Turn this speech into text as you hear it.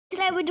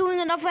we're doing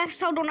another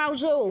episode on our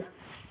zoo.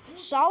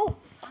 So,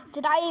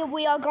 today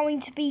we are going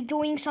to be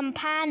doing some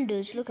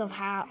pandas. Look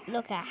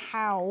at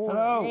how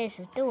all this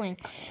is doing.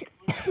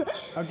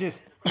 I'm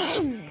just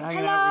hanging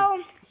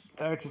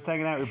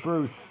out with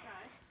Bruce.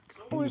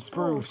 Who's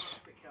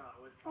Bruce?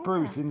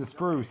 Bruce in the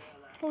spruce.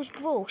 Who's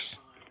Bruce?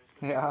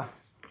 Yeah.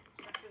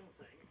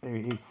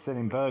 He's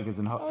selling burgers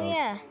and hot dogs. Oh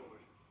yeah.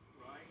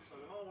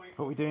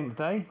 What are we doing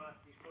today?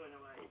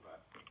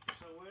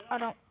 I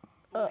don't.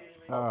 Oh,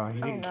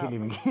 you didn't kill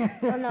him again.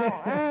 Oh no.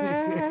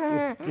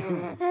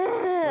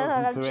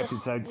 Welcome to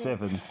episode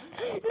 7.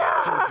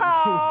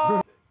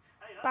 No!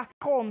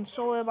 Back on,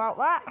 sorry about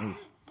that. It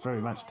was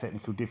very much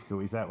technical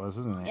difficulties, that was,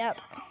 wasn't it? Yep.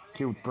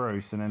 Killed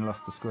Bruce and then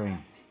lost the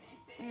screen.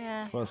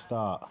 Yeah. What a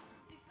start.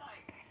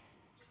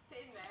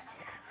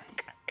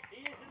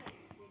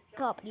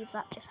 Can't believe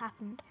that just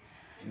happened.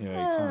 Yeah,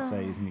 you can't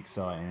say it isn't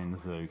exciting in the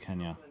zoo, can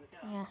you?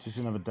 Yeah. Just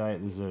another day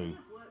at the zoo.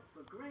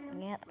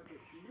 Yep.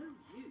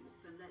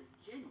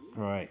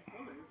 Right.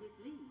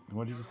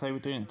 What did you say we're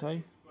doing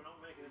today?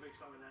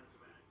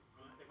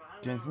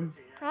 Jensen?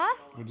 Huh?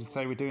 What did you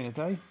say we're doing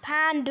today?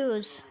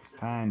 Pandas.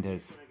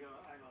 Pandas.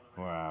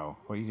 Wow.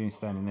 What are you doing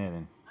standing there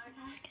then?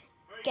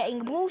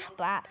 Getting Bruce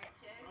back.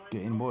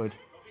 Getting wood.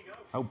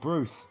 Oh,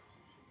 Bruce.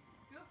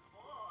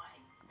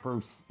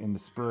 Bruce in the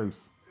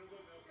spruce.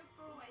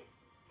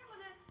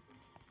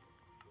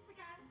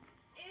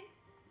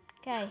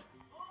 Okay.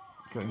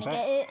 Got him Can you back?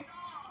 get it?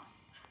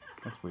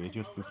 That's weird.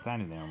 You're still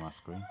standing there on my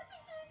screen.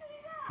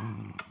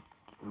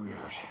 Weird.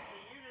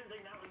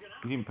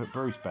 You didn't put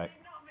Bruce back.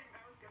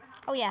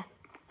 Oh yeah.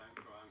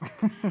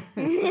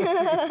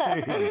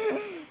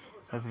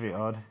 That's a bit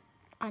odd.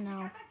 I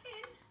know.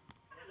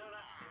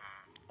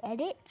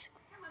 Edit.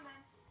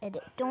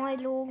 Edit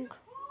dialogue.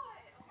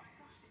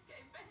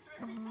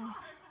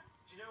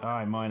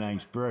 Hi, my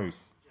name's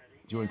Bruce.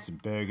 Do you want some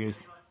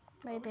burgers?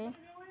 Maybe.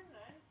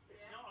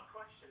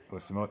 Or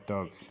some hot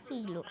dogs?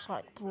 He looks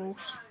like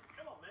Bruce.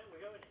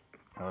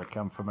 I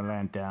come from a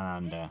land down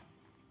under.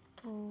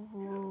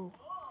 Ooh.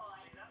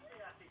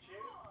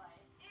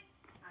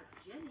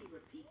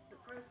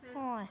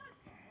 Hi.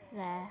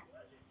 There.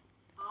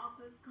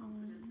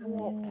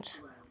 What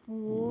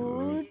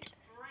would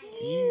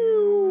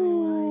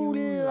you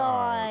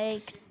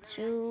like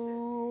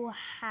to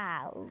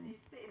have?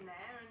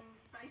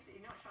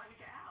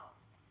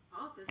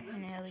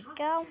 And there we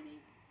go.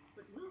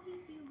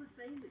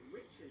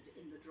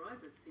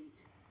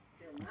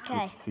 Good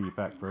to see you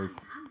back, Bruce.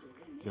 Did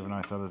you have a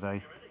nice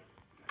holiday?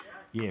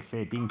 Yeah,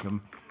 fair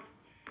dinkum.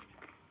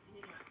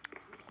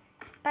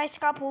 Place a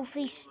couple of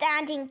these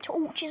standing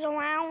torches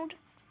around.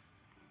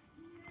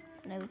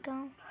 There we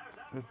go.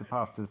 Where's the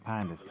path to the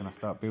pandas? Can I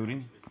start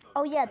building?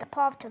 Oh yeah, the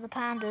path to the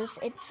pandas.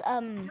 It's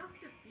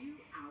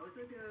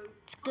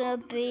gonna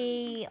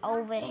be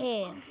over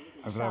here.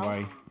 Over that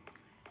way.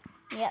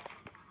 Yep.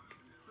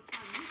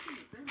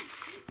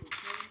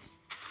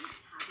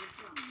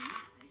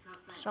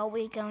 So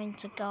we're going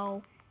to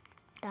go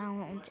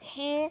down onto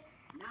here,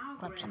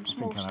 grab some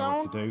small I know stone,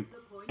 what to do.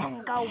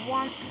 and go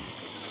one.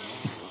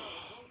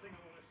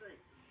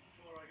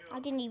 I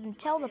didn't even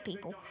tell the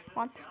people.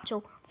 1,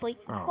 2, 3,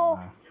 4.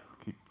 No.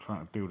 Keep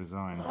trying to build a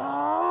design.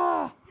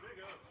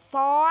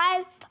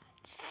 5,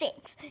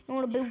 6. You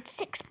want to build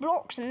 6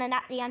 blocks, and then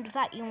at the end of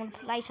that, you want to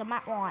place a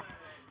map right.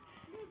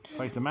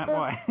 Place the map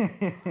right.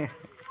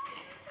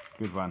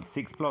 Good one.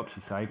 6 blocks,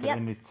 you say, but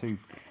then there's 2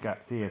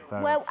 gaps here,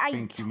 so Well, I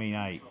think 8. you mean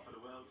 8.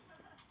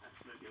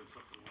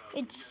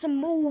 It's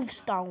smooth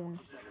stone.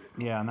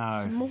 Yeah, I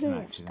know.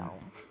 Smooth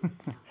stone.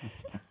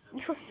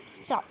 You're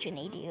such an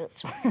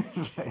idiot.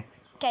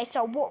 Okay,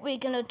 so what we're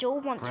gonna do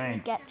once we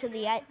get to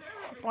the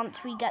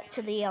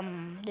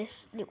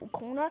this little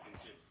corner,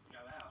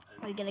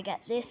 we're gonna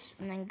get this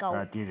and then go.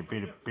 I did a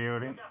bit of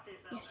building.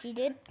 Yes, he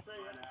did.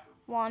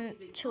 1,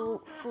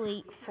 2,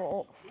 3,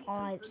 4,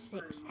 5,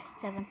 6,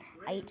 7,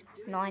 8,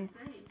 9,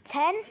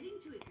 10.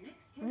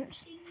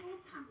 Oops.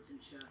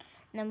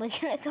 And then we're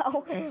gonna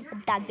go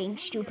with Dad being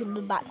stupid in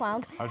the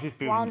background. I was just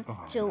building.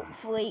 1, 2,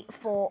 3,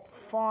 4,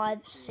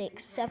 5,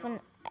 6, 7,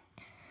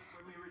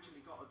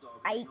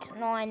 8,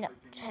 9,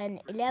 10,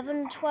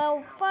 11,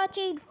 12,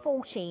 13,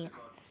 14.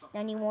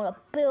 Then you want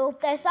to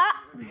build this up.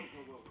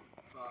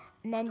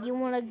 And then you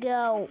want to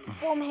go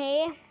from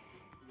here.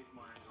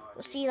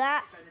 You'll see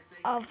that?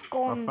 I've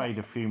made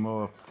a few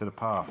more to the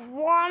path.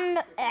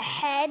 1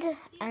 ahead.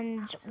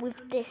 And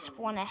with this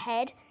one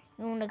ahead,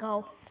 you want to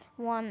go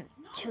 1,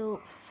 2,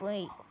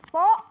 3,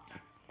 4.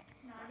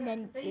 And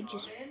then you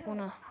just want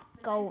to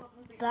go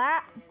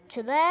that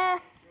to there.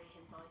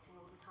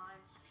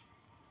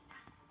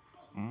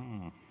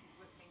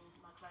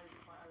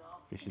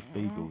 Vicious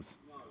beagles.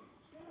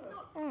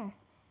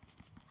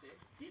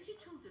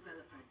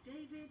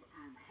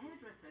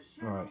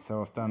 Alright,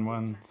 so I've done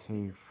 1,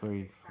 2,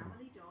 3, 4.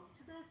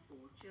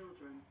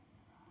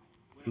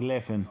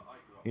 11.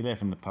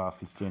 11 the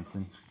path is,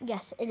 Jensen.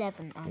 Yes,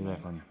 11.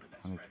 11.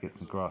 I need to get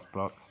some grass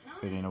blocks to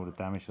fill in all the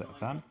damage that I've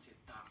done.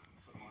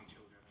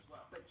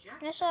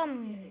 Let's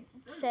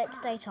set it to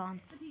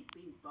daytime.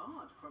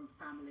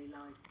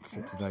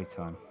 Set to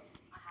daytime.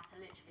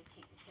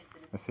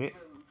 That's it.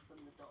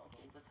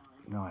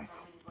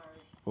 Nice.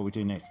 What we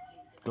do next?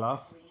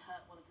 Glass?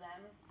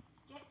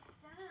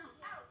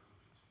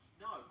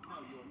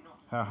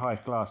 How high is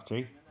glass,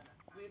 G?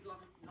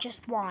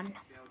 Just one.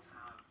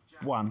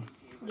 One?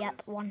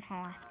 Yep, one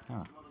high.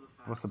 Oh.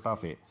 What's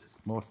above it?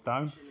 More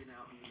stone?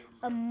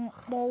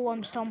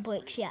 More stone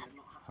bricks, yeah.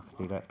 I could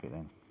do that bit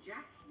then.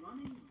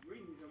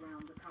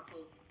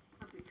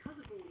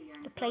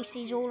 To place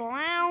these all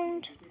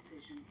around.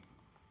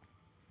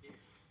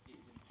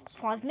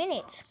 5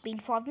 minutes. Been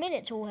 5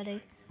 minutes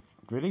already.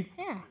 Really?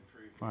 Yeah.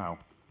 Wow.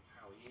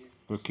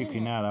 We're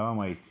cooking now though, aren't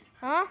we?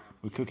 Huh?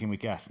 We're cooking with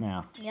gas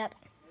now. Yep.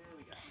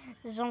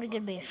 This is only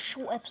going to be a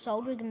short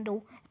episode. We're going to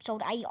do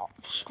episode 8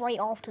 straight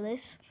after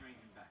this.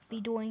 Be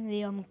doing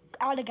the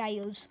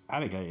alligators.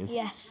 Alligators?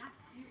 Yes.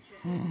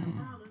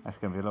 That's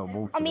going to be a lot of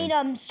water. I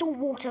mean,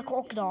 saltwater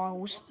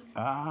crocodiles.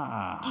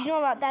 Ah. Did you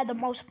know that they're the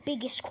most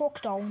biggest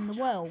crocodile in the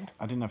world?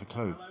 I didn't have a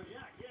clue.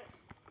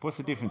 What's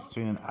the difference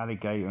between an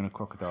alligator and a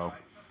crocodile?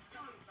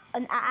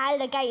 An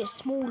alligator's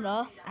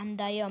smaller and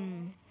a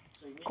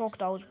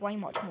crocodile's way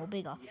much more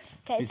bigger.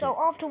 Okay, so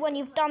after when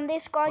you've done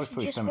this, guys,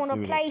 you just want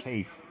to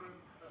place.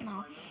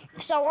 No.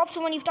 So after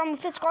when you've done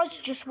with this, guys,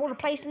 you just want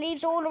to place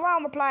leaves all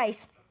around the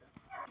place.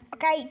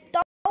 Okay,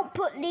 don't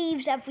put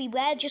leaves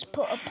everywhere. Just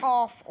put a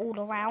path all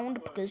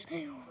around because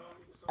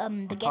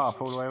the guests.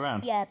 Path all the way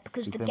around. Yeah,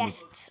 because the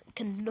guests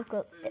can look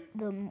at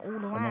them all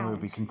around. And then we'll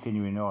be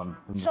continuing on.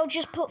 So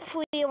just put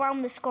 3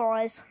 around the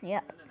skies.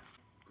 Yep.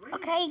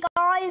 Okay,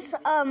 guys.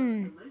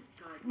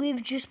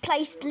 We've just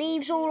placed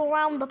leaves all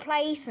around the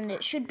place, and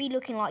it should be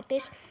looking like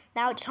this.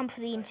 Now it's time for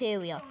the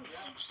interior.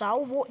 So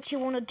what you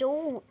want to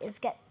do is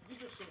get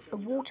a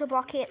water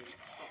bucket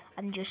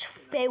and just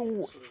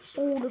fill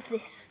all of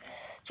this.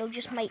 So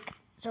just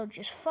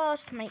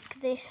first make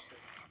this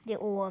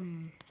little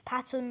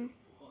pattern.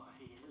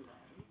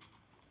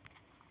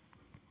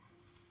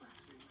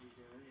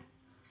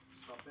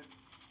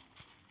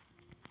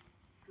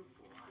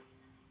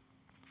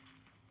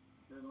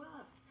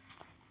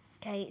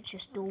 Okay,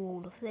 just do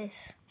all of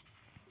this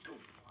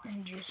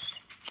and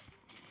just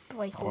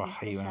break all of this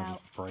out. I hate when I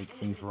just break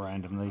things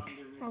randomly.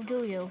 Oh,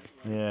 do you?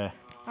 Yeah.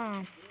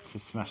 Oh.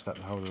 Just smashed up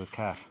the whole of the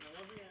calf.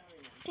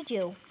 Did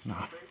you? No.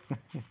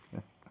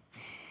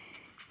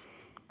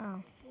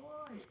 Oh,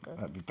 that's good.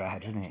 That'd be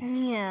bad, wouldn't it?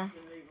 Yeah.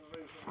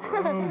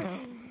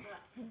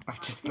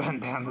 I've just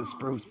burnt down the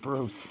spruce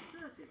Bruce.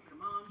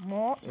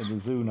 What? The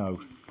Zuno.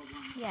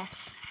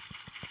 Yes.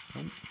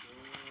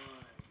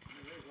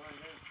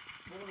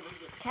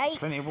 Okay.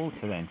 Plenty of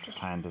water then,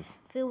 pandas.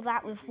 Fill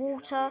that with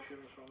water.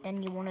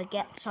 Then you want to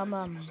get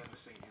some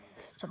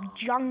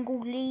jungle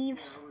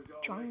leaves,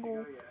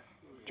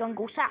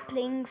 jungle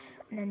saplings,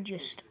 and then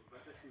just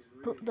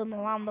put them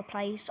around the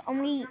place.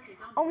 Only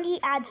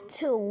add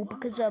 2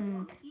 because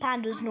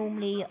pandas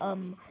normally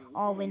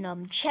are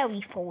in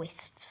cherry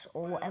forests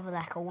or whatever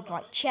they're called,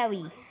 like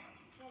cherry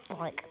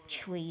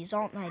trees,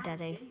 aren't they,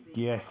 Daddy?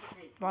 Yes.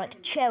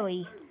 Like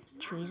cherry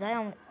trees. They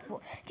don't.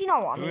 Do you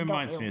know what I mean? It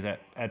reminds me of that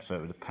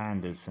advert with the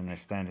pandas and they're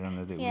standing on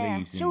the little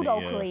leaves. Pseudo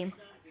cream.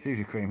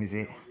 Pseudo cream, is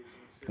it?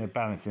 They're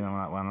balancing on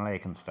like one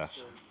leg and stuff.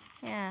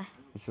 Yeah.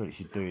 That's what you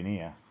should do in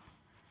here.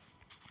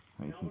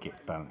 You can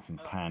get balancing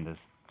pandas.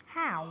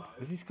 How?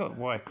 Has this got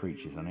wire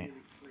creatures on it?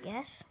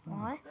 Yes.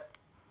 Why?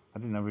 I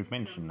didn't know we'd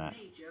mentioned that.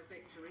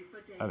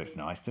 That looks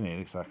nice, doesn't it? It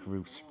looks like a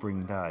real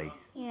spring day.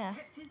 Yeah.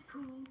 Do you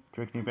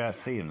reckon you'll be able to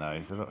see them though?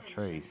 There's a lot of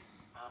trees.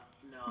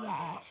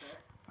 Yes.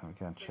 Let me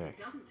go and check.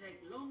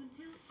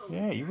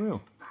 Yeah, you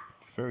will.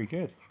 Very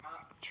good.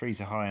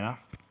 Trees are high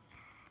enough.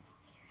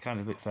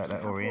 Kind of looks like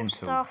that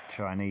oriental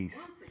Chinese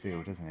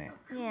feel, doesn't it?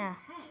 Yeah.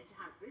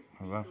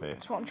 I love it.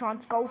 That's what I'm trying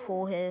to go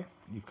for here.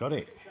 You've got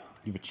it.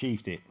 You've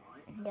achieved it.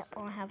 Yep,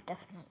 I have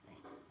definitely.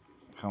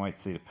 Can't wait to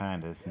see the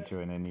pandas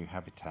enjoying their new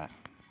habitat.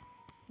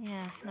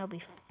 Yeah, that'll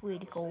be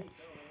really cool.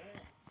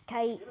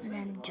 Okay, and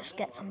then just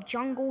get some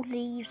jungle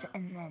leaves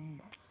and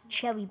then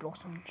cherry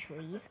blossom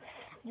trees.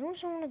 You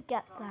also want to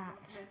get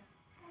that,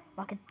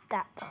 like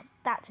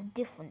that's a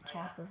different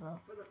type of a.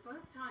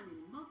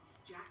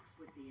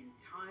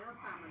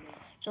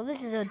 So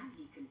this is a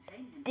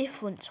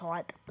different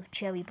type of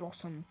cherry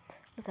blossom.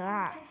 Look at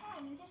that.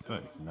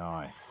 That's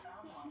nice.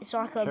 It's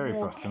like a cherry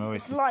more, blossom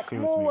always it's like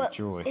fills more, me with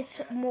joy.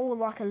 It's more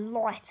like a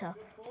lighter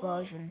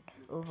version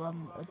of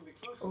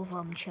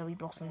cherry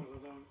blossom.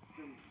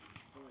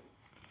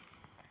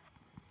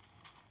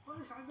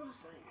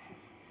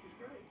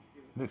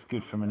 Looks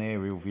good from an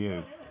aerial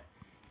view.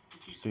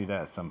 Just do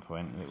that at some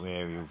point, a little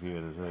aerial view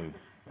of the zoo.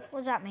 What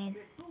does that mean?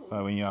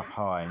 Well, when you're up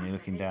high and you're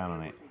looking down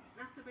on it.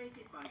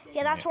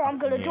 Yeah, that's what I'm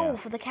going to do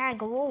for the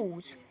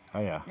kangaroos.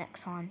 Oh yeah?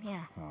 Next time,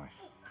 yeah.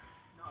 Nice.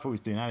 I thought we was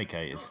doing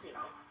alligators.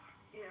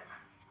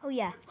 Oh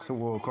yeah.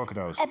 Saltwater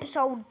crocodiles.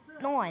 Episode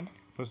 9.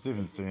 What's the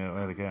difference between an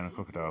alligator and a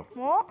crocodile?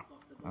 What?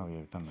 Oh yeah,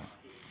 we've done that.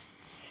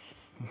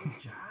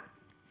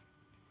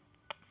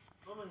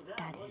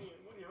 Daddy.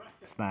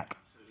 Snap.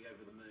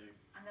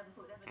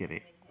 Get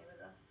it?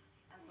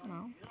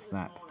 No.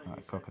 Snap. Like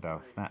a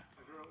crocodile. Snap.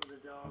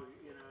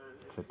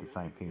 I said the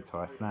same thing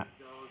twice. Snap.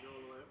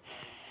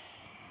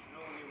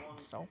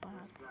 so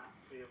bad.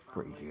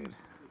 Pretty good.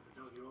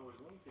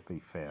 To be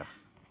fair.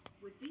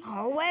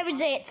 Oh, where is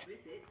it?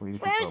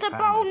 Where's the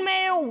bone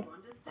meal?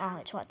 Oh,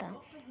 it's right there.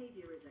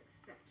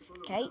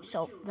 Okay,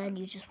 so then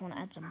you just want to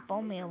add some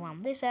bone meal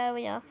around this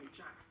area.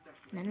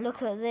 And then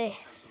look at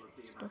this.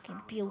 It's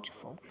looking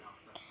beautiful.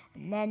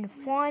 And then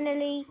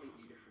finally,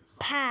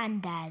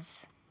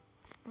 pandas.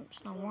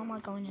 Oops, no, why am I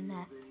going in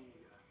there?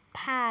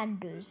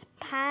 Pandas.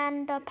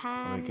 Panda,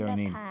 panda,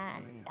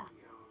 panda.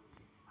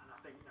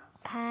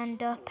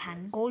 Panda,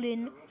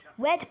 pangolin.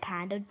 Red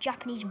panda,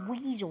 Japanese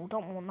weasel.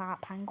 Don't want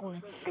that,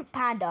 pangolin.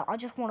 Panda, I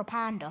just want a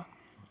panda.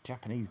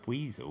 Japanese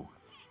weasel?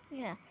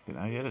 Yeah.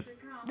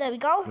 There we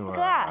go. Look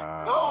at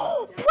that.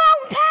 Oh,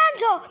 brown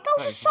panda!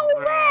 Those are so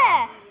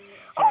rare!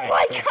 Oh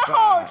my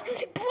god!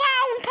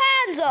 Brown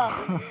panda!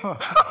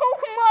 Oh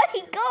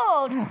my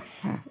god!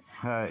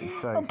 That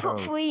is so I'll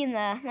put 3 in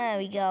there. There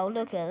we go.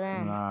 Look at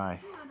them.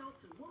 Nice.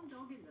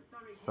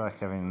 It's like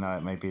having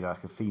maybe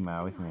like a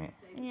female, isn't it?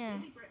 Yeah.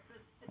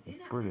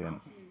 It's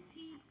brilliant.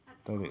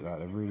 They look like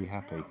they're really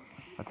happy.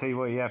 I'll tell you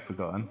what you have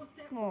forgotten.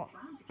 What?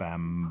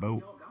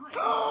 Bamboo.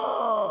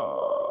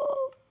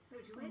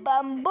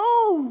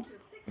 Bamboo!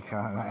 You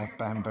can't have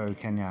bamboo,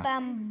 can you?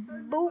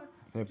 Bamboo.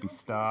 They'd be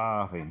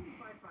starving.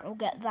 We'll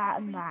get that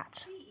and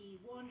that.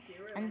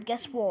 And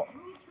guess what?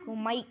 We'll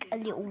make a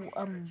little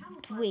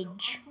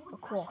bridge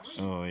across.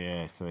 Oh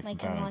yeah, so they can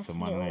balance on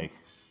one leg.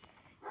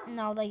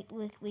 No,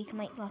 we can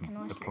make like a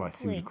nice Apply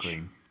little bridge.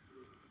 cream.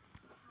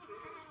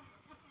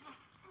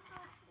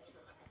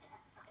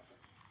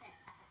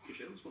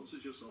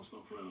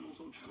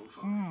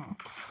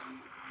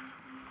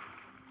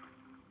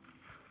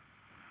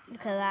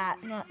 Look at that.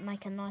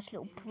 Make a nice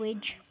little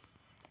bridge.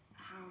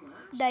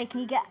 Dave, can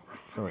you get...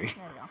 Sorry.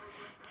 There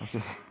we go.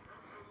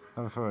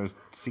 I thought I was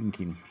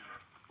sinking.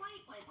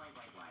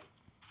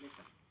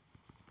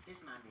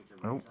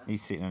 Oh,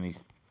 he's sitting on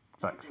his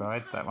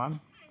backside, that one.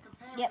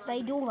 Yep,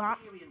 they do that.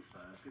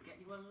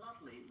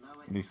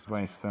 He's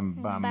waiting for some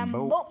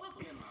bamboo.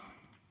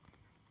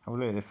 Oh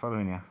look, they're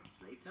following you.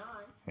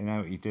 They know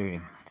what you're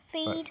doing.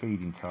 Feed. It's like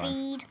feeding time.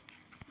 Feed.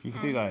 You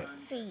can do like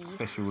feed.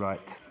 special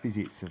like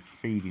visits of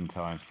feeding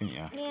times, couldn't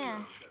you? Yeah.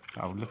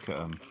 Oh, look at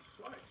them.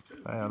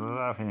 They are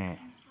loving it.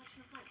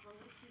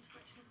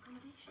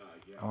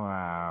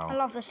 Wow. I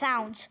love the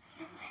sounds.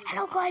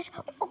 Hello guys,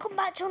 welcome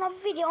back to another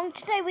video, and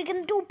today we're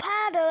going to do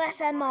Panda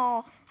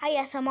ASMR.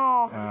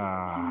 ASMR.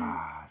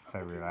 Ah, so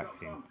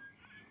relaxing.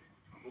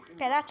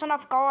 Okay, that's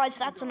enough guys,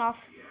 that's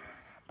enough.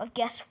 But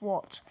guess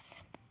what?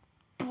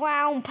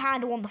 Brown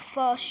panda on the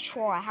first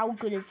try. How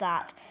good is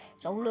that?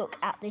 So look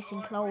at this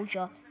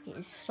enclosure. It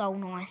is so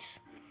nice.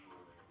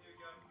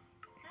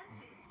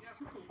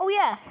 Oh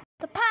yeah,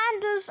 the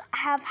pandas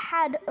have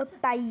had a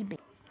baby.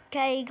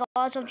 Okay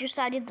guys, I've just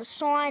added the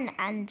sign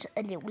and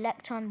a little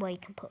lectern where you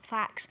can put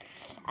facts.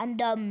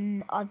 And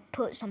I've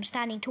put some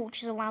standing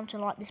torches around to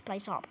light this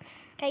place up.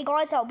 Okay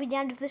guys, that'll be the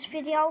end of this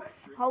video.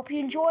 Hope you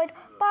enjoyed.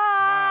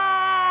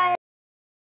 Bye!